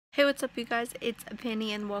Hey, what's up you guys? It's Vani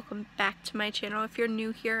and welcome back to my channel. If you're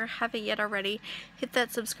new here, haven't yet already, hit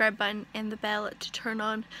that subscribe button and the bell to turn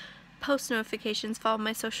on post notifications. Follow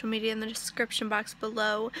my social media in the description box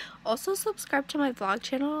below. Also subscribe to my vlog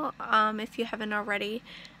channel if you haven't already.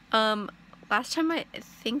 Last time I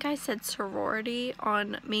think I said sorority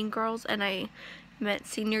on Mean Girls and I meant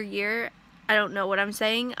senior year. I don't know what I'm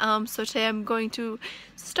saying. So today I'm going to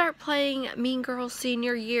start playing Mean Girls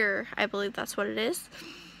Senior Year. I believe that's what it is.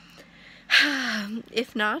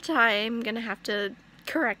 If not, I'm gonna have to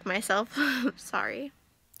correct myself. Sorry.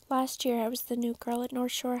 Last year I was the new girl at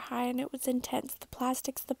North Shore High and it was intense. The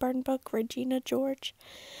plastics, the burn book, Regina George.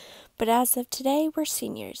 But as of today, we're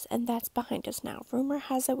seniors and that's behind us now. Rumor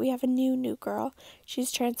has it we have a new girl.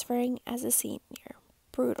 She's transferring as a senior.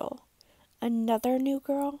 Brutal. Another new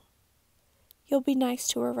girl? You'll be nice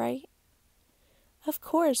to her, right? Of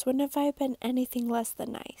course, when have I been anything less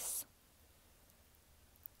than nice?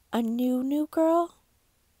 A new girl?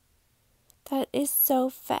 That is so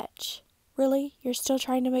fetch. Really? You're still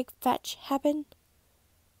trying to make fetch happen?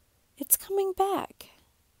 It's coming back.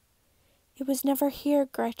 It was never here,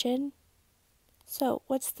 Gretchen. So,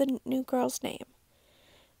 what's the new girl's name?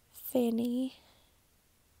 Fanny.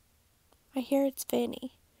 I hear it's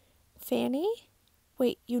Fanny. Fanny?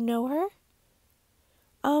 Wait, you know her?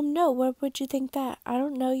 No, what would you think that? I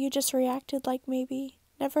don't know, you just reacted like maybe.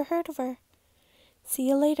 Never heard of her. See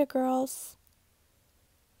you later, girls.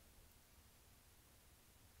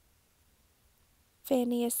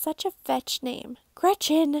 Fanny is such a fetch name.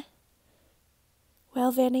 Gretchen!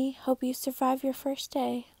 Well, Vanny, hope you survive your first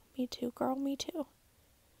day. Me too, girl, me too.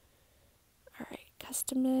 Alright,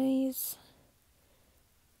 customize.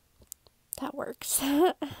 That works.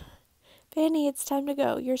 Vanny, it's time to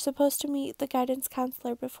go. You're supposed to meet the guidance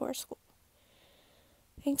counselor before school.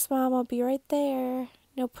 Thanks, Mom. I'll be right there.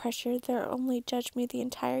 No pressure. They'll only judge me the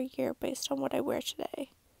entire year based on what I wear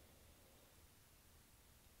today.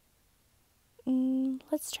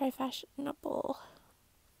 Let's try fashionable.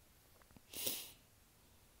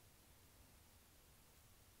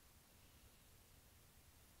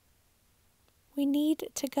 We need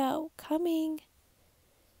to go. Coming.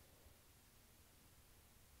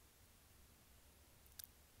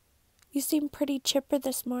 You seem pretty chipper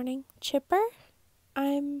this morning. Chipper?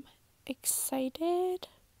 I'm excited.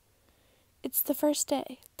 It's the first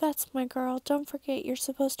day. That's my girl. Don't forget, you're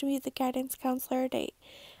supposed to meet the guidance counselor at 8.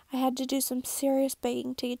 I had to do some serious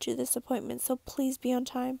begging to get you this appointment, so please be on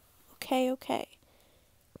time. Okay.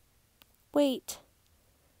 Wait.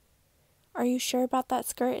 Are you sure about that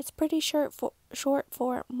skirt? It's pretty short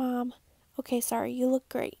for Mom. Okay, sorry. You look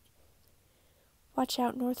great. Watch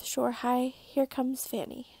out, North Shore High. Here comes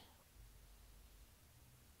Fanny.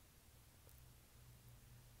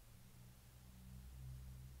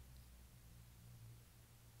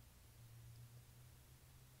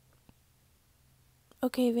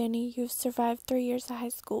 Okay, Vanny, you've survived 3 years of high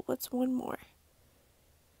school. What's one more?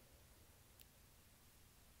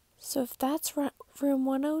 So if that's room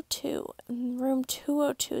 102, and room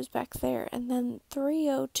 202 is back there, and then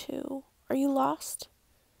 302, are you lost?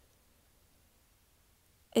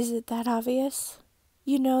 Is it that obvious?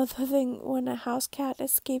 You know the thing when a house cat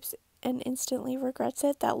escapes and instantly regrets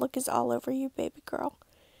it? That look is all over you, baby girl.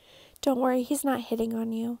 Don't worry, he's not hitting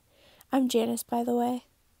on you. I'm Janice, by the way.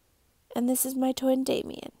 And this is my twin,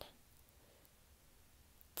 Damien.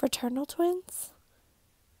 Fraternal twins?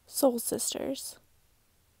 Soul sisters.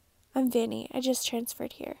 I'm Vanny. I just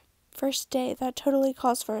transferred here. First day, that totally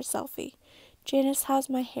calls for a selfie. Janice, how's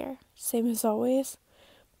my hair? Same as always?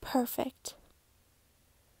 Perfect.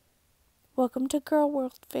 Welcome to Girl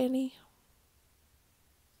World, Vanny.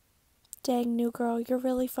 Dang, new girl, you're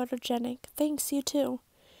really photogenic. Thanks, you too.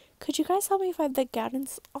 Could you guys help me find the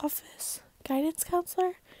guidance office? Guidance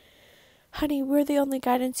counselor? Honey, we're the only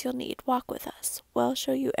guidance you'll need. Walk with us. We'll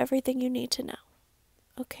show you everything you need to know.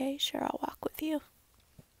 Okay, sure, I'll walk with you.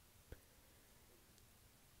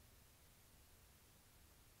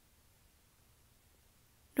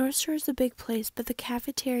 North Shore is a big place, but the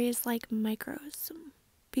cafeteria is like microcosm.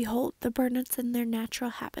 Behold, the burnets in their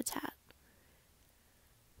natural habitat.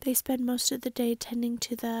 They spend most of the day tending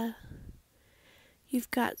to you've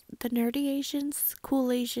got the nerdy Asians,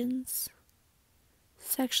 cool Asians,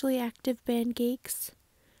 sexually active band geeks,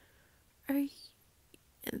 are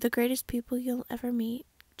the greatest people you'll ever meet.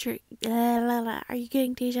 Are you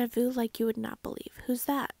getting deja vu like you would not believe? Who's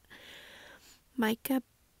that? Micah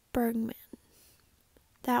Bergman.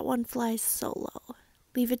 That one flies solo.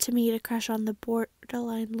 Leave it to me to crush on the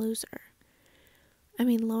borderline loser. I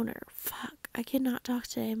mean loner. Fuck, I cannot talk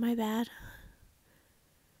today, my bad.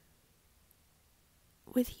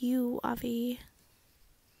 With you, Avi.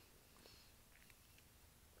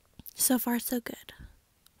 So far, so good.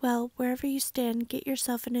 Well, wherever you stand, get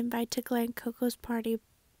yourself an invite to Glen Coco's party.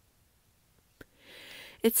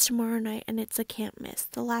 It's tomorrow night, and it's a can't miss.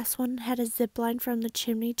 The last one had a zip line from the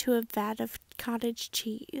chimney to a vat of cottage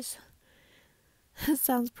cheese.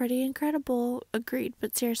 Sounds pretty incredible. Agreed,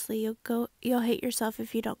 but seriously, you'll hate yourself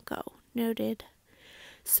if you don't go. Noted.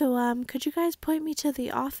 So, could you guys point me to the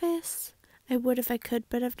office? I would if I could,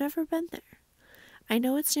 but I've never been there. I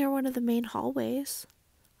know it's near one of the main hallways.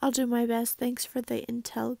 I'll do my best. Thanks for the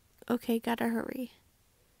intel. Okay, gotta hurry.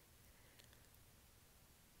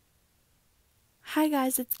 Hi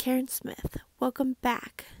guys, it's Karen Smith. Welcome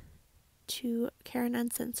back to Karen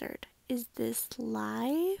Uncensored. Is this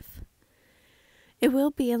live? It will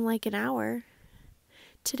be in like an hour.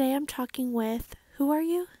 Today I'm talking with, who are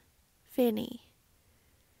you? Vani.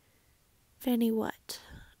 Vani what?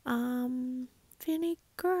 Vani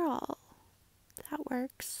girl. That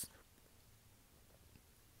works.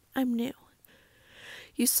 I'm new.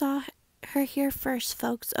 You saw her here first,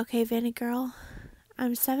 folks. Okay, Vani girl.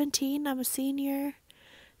 I'm 17, I'm a senior.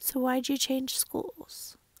 So why'd you change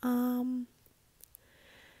schools? No.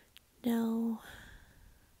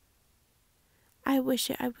 I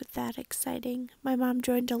wish I was that exciting. My mom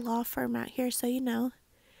joined a law firm out here, so you know.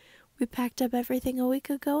 We packed up everything a week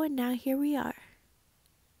ago, and now here we are.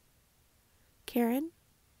 Karen?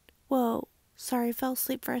 Whoa. Sorry, I fell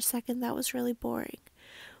asleep for a second. That was really boring.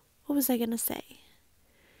 What was I gonna say?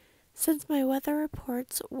 Since my weather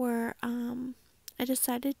reports were, I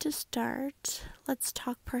decided to start. Let's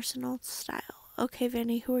talk personal style. Okay,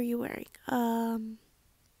 Vani, who are you wearing?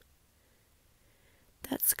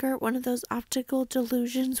 That skirt, one of those optical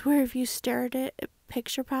delusions where if you stare at it, a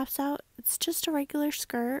picture pops out. It's just a regular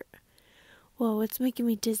skirt. Whoa, it's making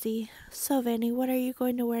me dizzy. So, Vani, what are you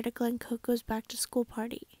going to wear to Glen Coco's back to school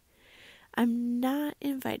party? I'm not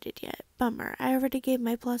invited yet. Bummer. I already gave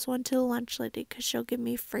my +1 to the lunch lady because she'll give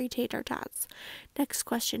me free tater tots. Next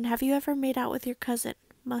question. Have you ever made out with your cousin?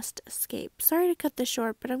 Must escape. Sorry to cut this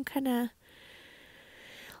short, but I'm kind of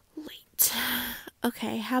late.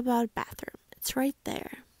 Okay, how about bathroom? It's right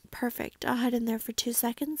there. Perfect. I'll head in there for 2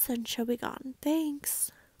 seconds and she'll be gone.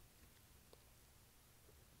 Thanks.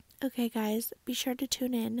 Okay, guys, be sure to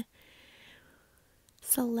tune in.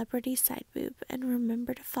 Celebrity Side Boob, and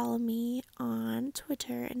remember to follow me on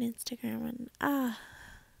Twitter and Instagram and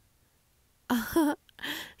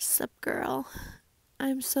sup girl.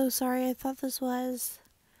 I'm so sorry. I thought this was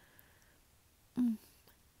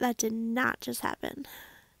that did not just happen.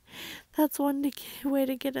 That's one way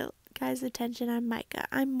to get a guy's attention. I'm Micah.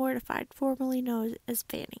 I'm mortified, formerly known as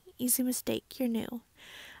Vani. Easy mistake. You're new.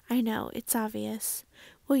 I know, it's obvious.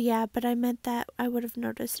 Well, yeah, but I meant that I would have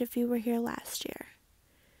noticed if you were here last year.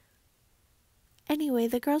 Anyway,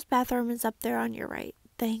 the girls' bathroom is up there on your right.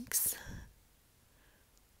 Thanks.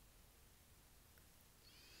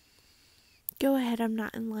 Go ahead, I'm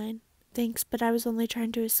not in line. Thanks, but I was only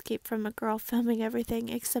trying to escape from a girl filming everything,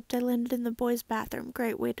 except I landed in the boys' bathroom.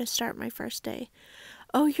 Great way to start my first day.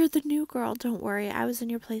 Oh, you're the new girl. Don't worry, I was in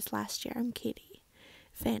your place last year. I'm Katie.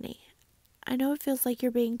 Vani. I know it feels like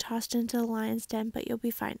you're being tossed into the lion's den, but you'll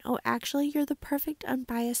be fine. Oh, actually, you're the perfect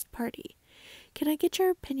unbiased party. Can I get your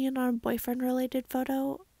opinion on a boyfriend-related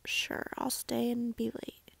photo? Sure, I'll stay and be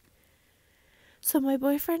late. So my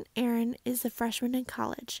boyfriend Aaron is a freshman in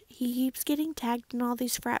college. He keeps getting tagged in all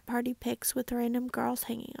these frat party pics with random girls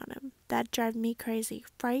hanging on him. That drives me crazy,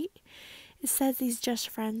 right? It says he's just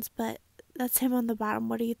friends, but that's him on the bottom.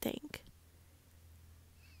 What do you think?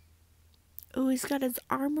 Oh, he's got his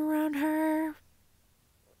arm around her.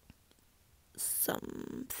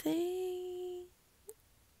 Something.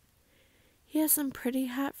 He has some pretty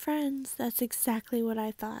hot friends. That's exactly what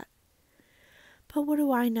I thought. But what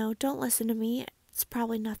do I know? Don't listen to me. It's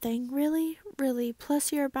probably nothing. Really? Really?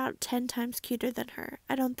 Plus you're about 10 times cuter than her.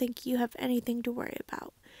 I don't think you have anything to worry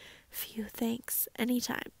about. Phew, thanks.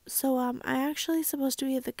 Anytime. So, I actually supposed to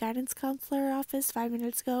be at the guidance counselor office 5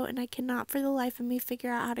 minutes ago, and I cannot for the life of me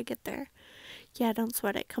figure out how to get there. Yeah, don't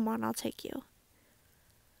sweat it. Come on, I'll take you.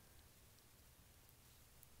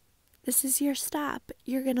 This is your stop.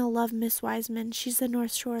 You're gonna love Miss Wiseman. She's a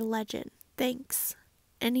North Shore legend. Thanks.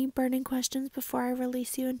 Any burning questions before I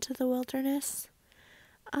release you into the wilderness?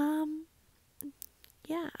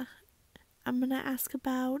 Yeah. I'm gonna ask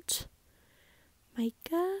about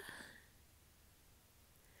Micah.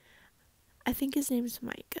 I think his name's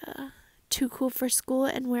Micah. Too cool for school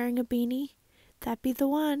and wearing a beanie? That'd be the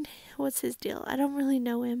one. What's his deal? I don't really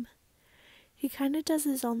know him. He kinda does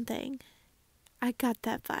his own thing. I got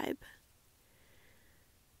that vibe.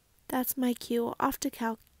 That's my cue. Off to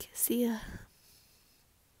calc. See ya.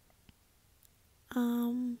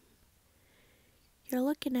 You're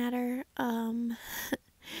looking at her.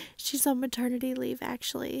 She's on maternity leave,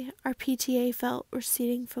 actually. Our PTA felt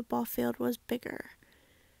receding football field was bigger.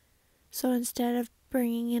 So instead of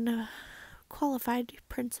bringing in a qualified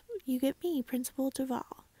principal, you get me, Principal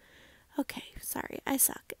Duval. Okay, sorry, I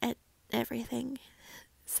suck at everything.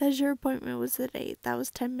 Says your appointment was at 8. That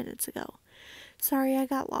was 10 minutes ago. Sorry, I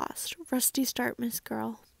got lost. Rusty start, Miss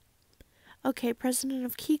Girl. Okay, president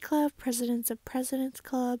of Key Club, presidents of President's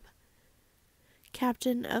Club,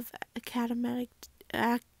 captain of academic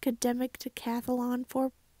decathlon,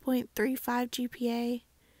 4.35 GPA.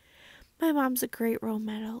 My mom's a great role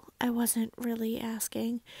model. I wasn't really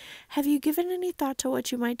asking. Have you given any thought to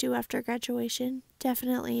what you might do after graduation?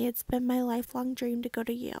 Definitely, it's been my lifelong dream to go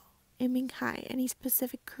to Yale. Aiming high. Any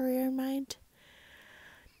specific career in mind?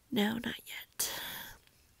 No, not yet.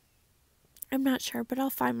 I'm not sure, but I'll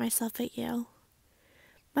find myself at Yale.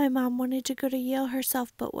 My mom wanted to go to Yale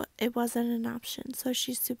herself, but it wasn't an option, so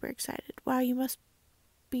she's super excited. Wow, you must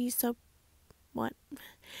be so... What?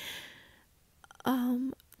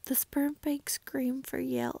 The sperm bank scream for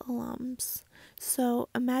Yale alums. So,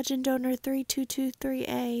 Imagine Donor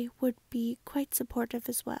 3223A would be quite supportive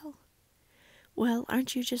as well. Well,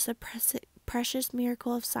 aren't you just a precious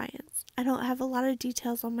miracle of science? I don't have a lot of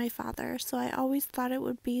details on my father, so I always thought it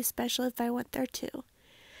would be special if I went there too.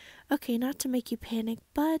 Okay, not to make you panic,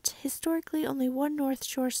 but historically only one North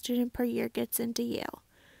Shore student per year gets into Yale.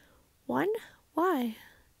 One? Why?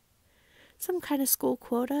 Some kind of school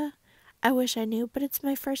quota? I wish I knew, but it's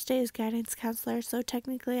my first day as guidance counselor, so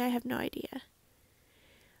technically I have no idea.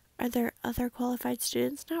 Are there other qualified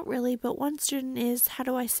students? Not really, but one student is, how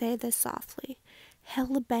do I say this softly,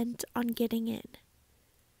 hell-bent on getting in.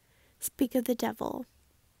 Speak of the devil.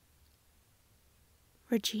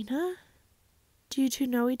 Regina? Do you two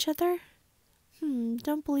know each other?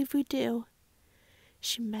 Don't believe we do.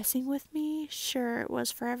 She messing with me? Sure, it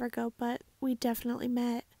was forever ago, but we definitely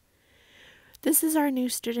met. This is our new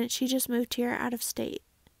student. She just moved here out of state.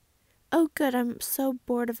 Oh, good. I'm so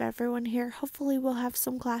bored of everyone here. Hopefully we'll have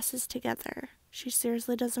some classes together. She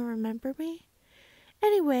seriously doesn't remember me?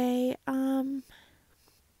 Anyway, I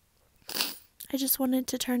just wanted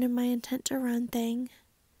to turn in my intent to run thing.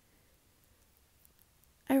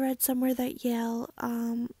 I read somewhere that Yale,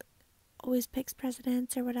 always picks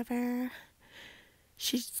presidents or whatever.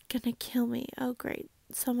 She's gonna kill me. Oh, great.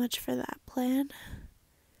 So much for that plan.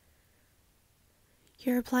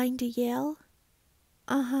 You're applying to Yale?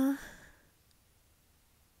 Uh-huh.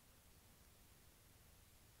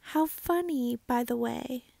 How funny, by the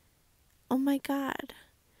way. Oh my god.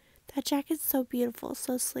 That jacket's so beautiful,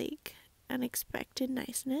 so sleek. Unexpected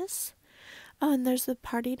niceness. Oh, and there's the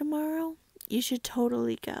party tomorrow. You should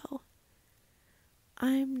totally go.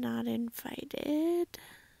 I'm not invited.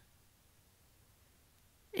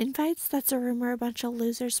 Invites? That's a rumor a bunch of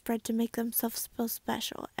losers spread to make themselves feel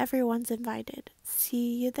special. Everyone's invited.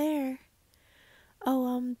 See you there.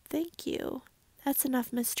 Oh, thank you. That's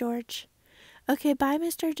enough, Miss George. Okay, bye,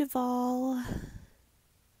 Mr. Duval.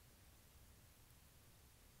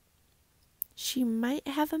 She might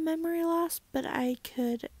have a memory loss, but I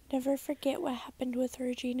could never forget what happened with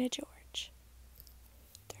Regina George.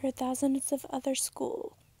 There are thousands of other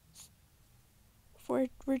schools where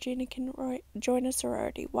Regina can join a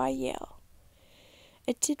sorority. Why Yale?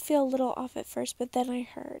 It did feel a little off at first, but then I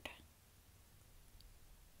heard.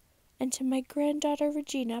 And to my granddaughter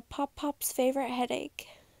Regina, Pop's favorite headache.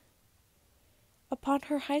 Upon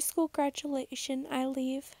her high school graduation, I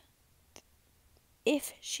leave.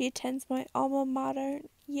 If she attends my alma mater,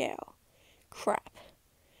 Yale. Crap.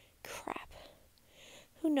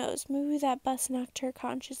 Who knows, maybe that bus knocked her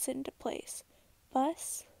conscience into place.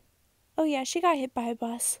 Bus? Oh yeah, she got hit by a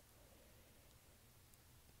bus.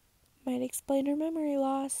 Might explain her memory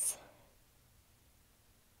loss.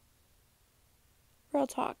 Real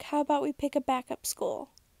talk, how about we pick a backup school?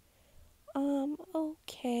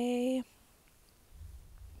 Okay.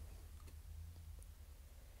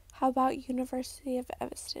 How about University of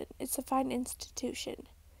Evanston? It's a fine institution.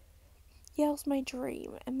 Yale's my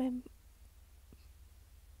dream, and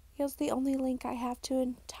Yale's the only link I have to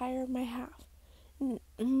entire my half.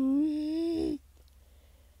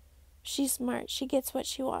 She's smart. She gets what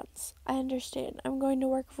she wants. I understand. I'm going to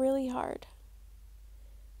work really hard.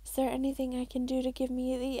 Is there anything I can do to give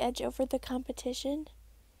me the edge over the competition?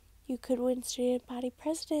 You could win student body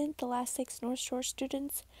president. The last 6 North Shore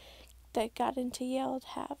students that got into Yale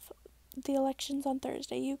have the elections on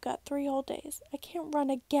Thursday. You've got 3 whole days. I can't run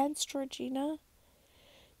against Regina.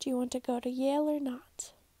 Do you want to go to Yale or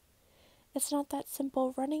not? It's not that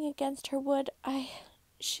simple. Running against her would...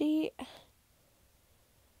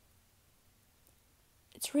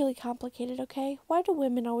 It's really complicated, okay? Why do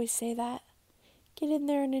women always say that? Get in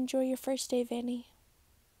there and enjoy your first day, Vani.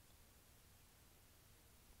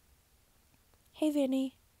 Hey,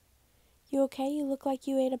 Vani. You okay? You look like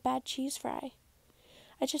you ate a bad cheese fry.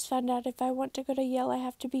 I just found out if I want to go to Yale, I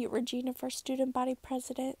have to beat Regina for student body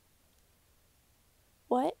president.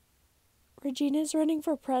 What? Regina's running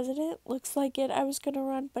for president? Looks like it. I was gonna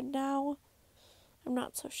run, but now I'm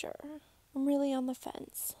not so sure. I'm really on the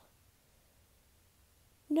fence.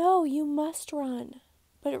 No, you must run.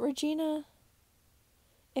 But if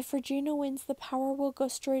Regina wins, the power will go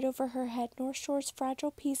straight over her head. North Shore's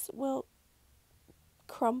fragile peace will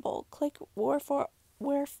crumble. Click war for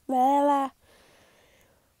blah.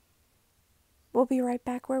 We'll be right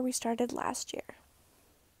back where we started last year.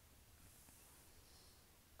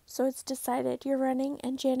 So it's decided, you're running,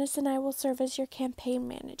 and Janice and I will serve as your campaign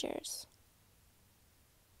managers.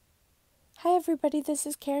 Hi everybody, this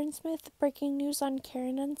is Karen Smith. Breaking news on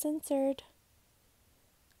Karen Uncensored.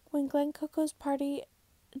 When Glen Coco's party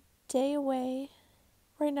day away,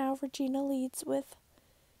 right now Regina leads with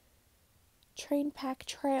train pack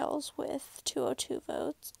trails with 202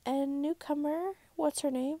 votes. And newcomer, what's her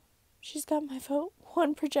name? She's got my vote.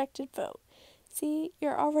 1 projected vote. See,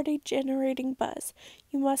 you're already generating buzz.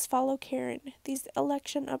 You must follow Karen. These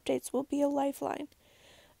election updates will be a lifeline.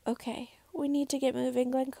 Okay, we need to get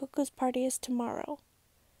moving. Glen Coco's party is tomorrow.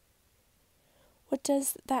 What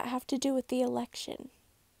does that have to do with the election?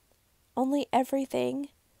 Only everything.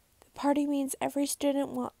 The party means every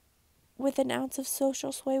student with an ounce of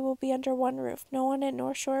social sway will be under one roof. No one at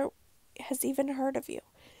North Shore has even heard of you.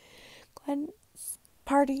 Glen's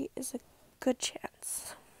party is a good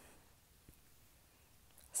chance.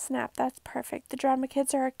 Snap, that's perfect. The drama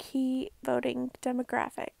kids are a key voting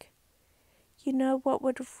demographic. You know what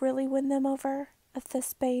would really win them over? A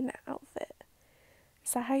Thespain outfit.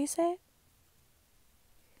 Is that how you say it?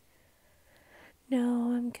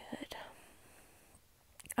 No, I'm good.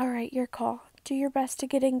 Alright, your call. Do your best to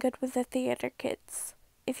get in good with the theater kids.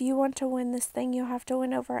 If you want to win this thing, you'll have to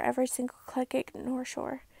win over every single clique at North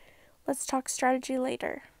Shore. Let's talk strategy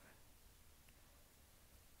later.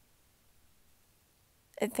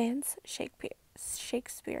 Advance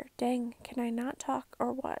Shakespeare. Dang, can I not talk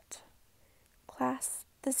or what? Class,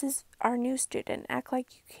 this is our new student. Act like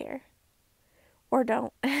you care. Or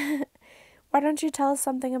don't. Why don't you tell us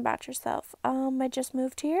something about yourself? I just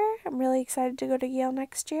moved here. I'm really excited to go to Yale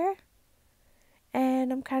next year.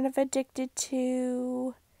 And I'm kind of addicted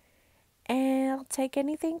to, and I'll take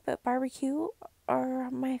anything but barbecue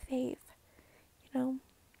or my fave. You know,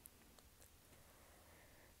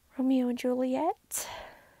 Romeo and Juliet.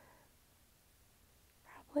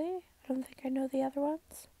 Probably. I don't think I know the other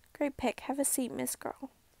ones. Great pick. Have a seat, Miss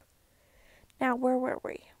Girl. Now, where were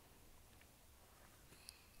we?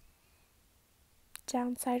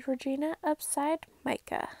 Downside Regina, upside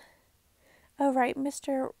Micah. Oh, right,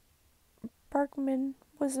 Mr. Bergman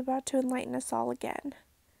was about to enlighten us all again.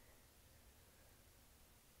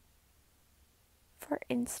 For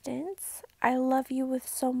instance, I love you with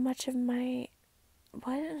so much of my...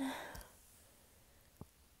 What?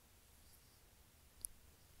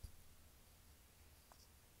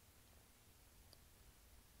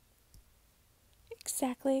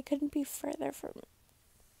 Exactly, it couldn't be further from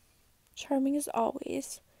charming as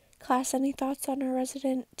always. Class, any thoughts on our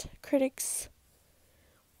resident critics?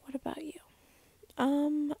 What about you?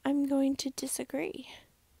 I'm going to disagree.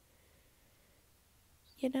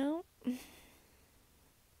 You know?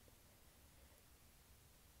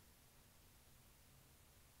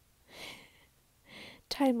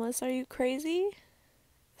 Timeless, are you crazy?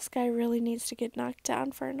 This guy really needs to get knocked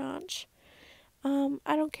down for a notch.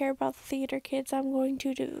 I don't care about the theater kids. I'm going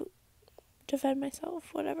to defend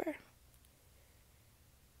myself, whatever.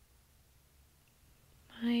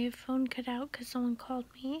 My phone cut out because someone called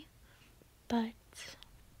me, but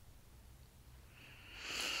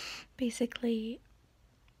basically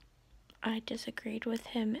I disagreed with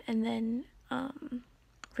him, and then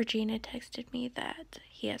Regina texted me that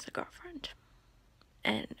he has a girlfriend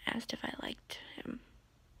and asked if I liked him.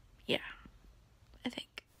 Yeah, I think.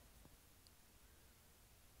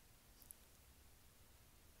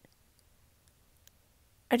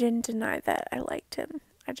 I didn't deny that I liked him.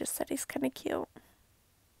 I just said he's kind of cute.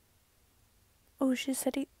 Oh, she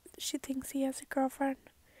said she thinks he has a girlfriend.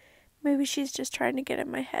 Maybe she's just trying to get in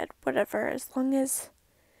my head. Whatever, as long as...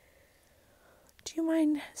 Do you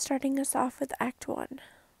mind starting us off with Act 1?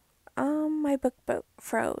 My book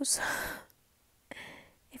froze.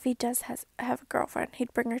 If he does have a girlfriend,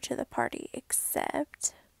 he'd bring her to the party,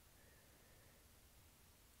 except...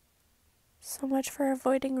 So much for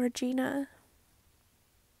avoiding Regina.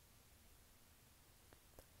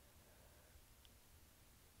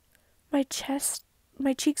 My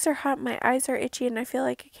cheeks are hot, my eyes are itchy, and I feel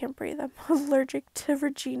like I can't breathe. I'm allergic to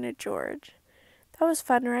Regina George. That was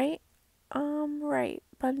fun, right? Right.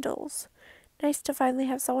 Bundles. Nice to finally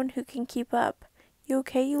have someone who can keep up. You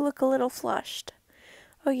okay? You look a little flushed.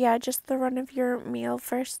 Oh yeah, just the run of your meal.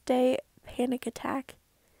 First day panic attack.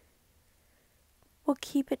 We'll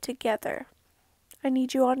keep it together. I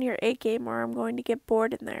need you on your A game or I'm going to get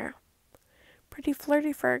bored in there. Pretty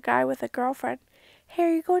flirty for a guy with a girlfriend. Hey,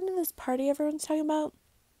 are you going to this party everyone's talking about?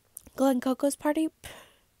 Glen Coco's party? Pff,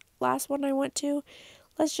 last one I went to.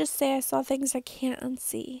 Let's just say I saw things I can't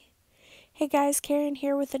unsee. Hey guys, Karen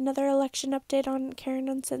here with another election update on Karen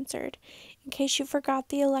Uncensored. In case you forgot,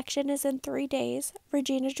 the election is in 3 days.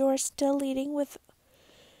 Regina George still leading with,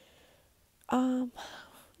 dang.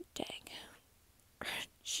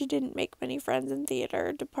 She didn't make many friends in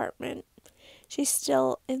theater department. She's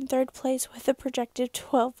still in 3rd place with a projected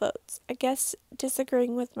 12 votes. I guess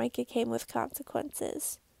disagreeing with Micah came with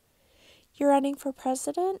consequences. You're running for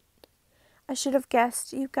president? I should have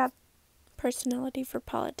guessed. You've got personality for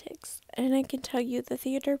politics, and I can tell you the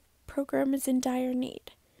theater program is in dire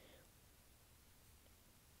need.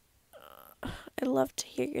 I'd love to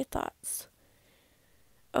hear your thoughts.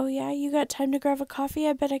 Oh yeah, you got time to grab a coffee?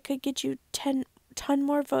 I bet I could get you 10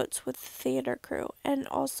 more votes with the theater crew, and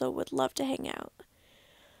also would love to hang out.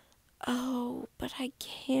 Oh, but I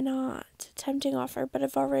cannot. Tempting offer, but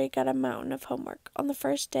I've already got a mountain of homework. On the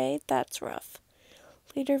first day, that's rough.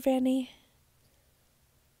 Later, Vani.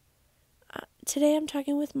 Today I'm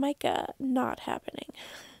talking with Micah. Not happening.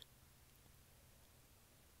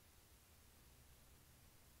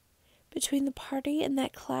 Between the party and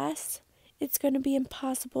that class, it's going to be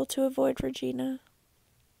impossible to avoid Regina.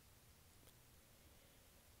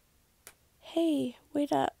 Hey,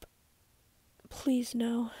 wait up. Please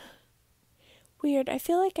no. Weird, I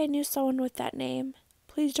feel like I knew someone with that name.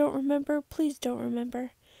 Please don't remember, please don't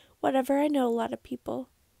remember. Whatever, I know a lot of people.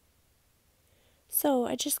 So,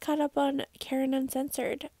 I just caught up on Karen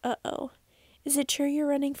Uncensored. Uh-oh. Is it true you're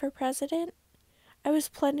running for president? I was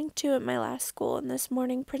planning to at my last school, and this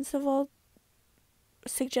morning Principal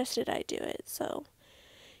suggested I do it, so.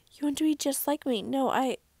 You want to be just like me? No,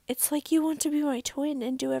 it's like you want to be my twin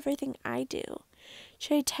and do everything I do.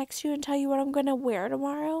 Should I text you and tell you what I'm going to wear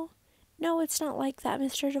tomorrow? No, it's not like that.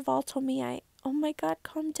 Mr. Duvall told me Oh my god,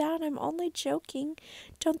 calm down. I'm only joking.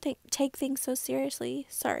 Don't take things so seriously.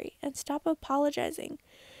 Sorry. And stop apologizing.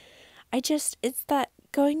 It's that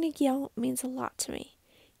going to Yale means a lot to me.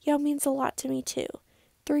 Yale means a lot to me too.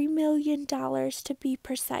 $3 million to be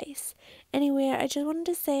precise. Anyway, I just wanted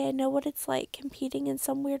to say I know what it's like competing in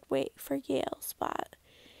some weird way for Yale spot.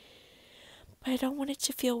 But I don't want it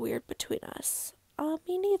to feel weird between us.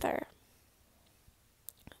 Me neither.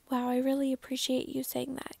 Wow, I really appreciate you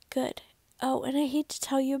saying that. Good. Oh, and I hate to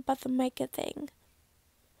tell you about the Micah thing.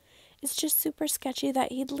 It's just super sketchy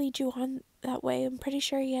that he'd lead you on that way. I'm pretty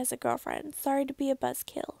sure he has a girlfriend. Sorry to be a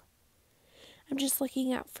buzzkill. I'm just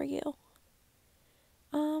looking out for you.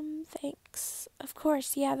 Thanks. Of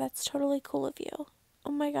course, yeah, that's totally cool of you.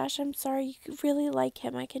 Oh my gosh, I'm sorry. You really like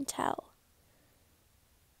him, I can tell.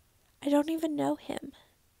 I don't even know him.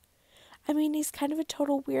 I mean, he's kind of a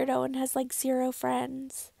total weirdo and has like 0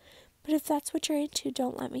 friends. But if that's what you're into,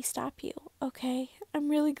 don't let me stop you, okay? I'm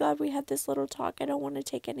really glad we had this little talk. I don't want to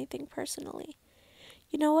take anything personally.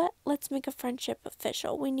 You know what? Let's make a friendship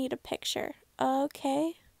official. We need a picture.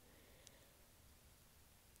 Okay?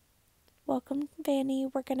 Welcome, Vani.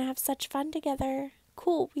 We're gonna have such fun together.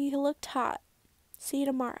 Cool, we looked hot. See you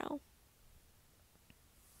tomorrow.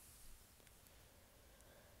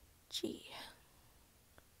 Gee.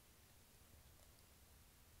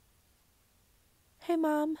 Hey,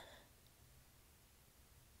 Mom.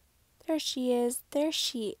 There she is. There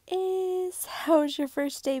she is. How was your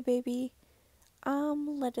first day, baby?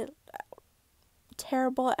 Let it out.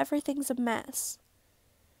 Terrible. Everything's a mess.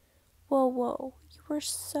 Whoa. You were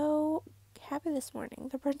so happy this morning.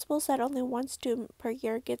 The principal said only 1 student per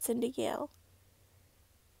year gets into Yale.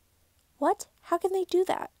 What? How can they do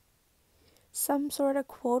that? Some sort of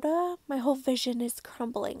quota? My whole vision is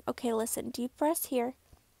crumbling. Okay, listen. Deep breaths here.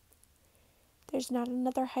 There's not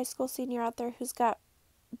another high school senior out there who's got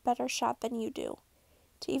better shot than you do.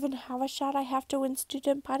 To even have a shot, I have to win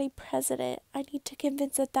student body president. I need to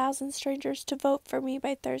convince 1,000 strangers to vote for me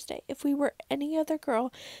by Thursday. If we were any other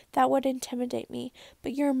girl, that would intimidate me.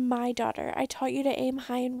 But you're my daughter. I taught you to aim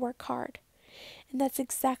high and work hard. And that's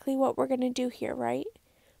exactly what we're going to do here, right?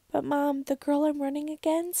 But Mom, the girl I'm running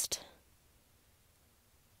against?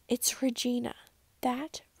 It's Regina.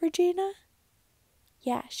 That Regina?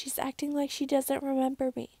 Yeah, she's acting like she doesn't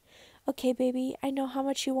remember me. Okay, baby, I know how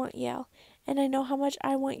much you want Yale, and I know how much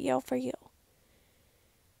I want Yale for you.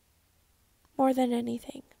 More than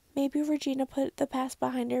anything. Maybe Regina put the past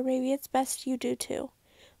behind her. Maybe it's best you do too.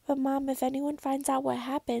 But Mom, if anyone finds out what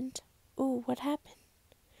happened... Ooh, what happened?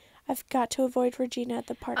 I've got to avoid Regina at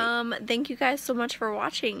the party. Thank you guys so much for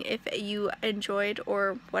watching. If you enjoyed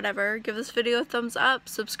or whatever, give this video a thumbs up,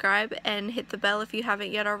 subscribe, and hit the bell if you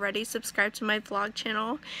haven't yet already. Subscribe to my vlog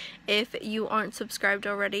channel if you aren't subscribed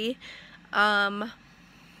already.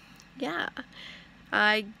 Yeah.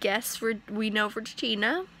 I guess we know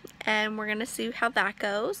Regina, and we're gonna see how that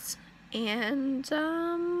goes. And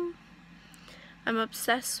I'm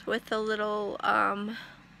obsessed with a little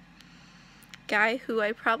guy who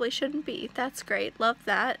I probably shouldn't be. That's great. Love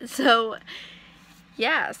that. So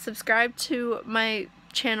yeah, subscribe to my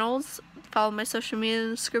channels, follow my social media in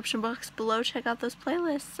the description box below, check out those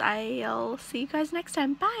playlists. I'll see you guys next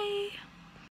time. Bye.